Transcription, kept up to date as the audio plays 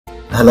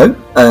Hello,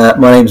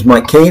 my name's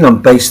Mike Keane.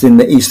 I'm based in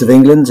the east of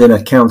England in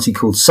a county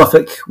called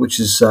Suffolk, which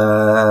is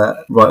right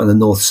on the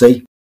North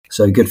Sea.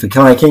 So good for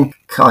kayaking.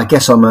 I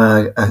guess I'm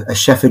a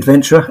chef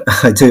adventurer.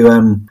 I do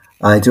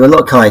a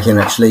lot of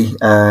kayaking actually,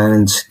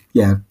 and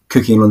yeah,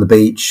 cooking on the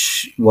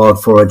beach,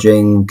 wild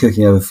foraging,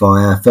 cooking over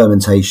fire,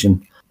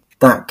 fermentation,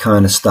 that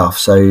kind of stuff.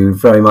 So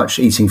very much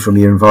eating from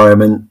your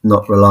environment,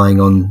 not relying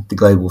on the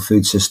global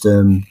food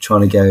system.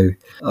 Trying to go.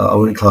 I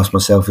wouldn't class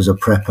myself as a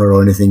prepper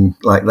or anything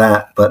like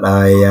that, but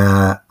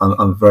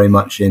I'm very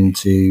much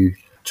into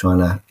trying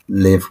to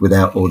live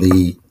without all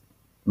the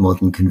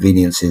modern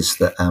conveniences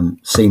that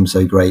seem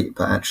so great,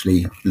 but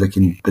actually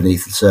looking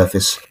beneath the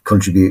surface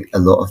contribute a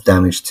lot of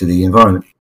damage to the environment.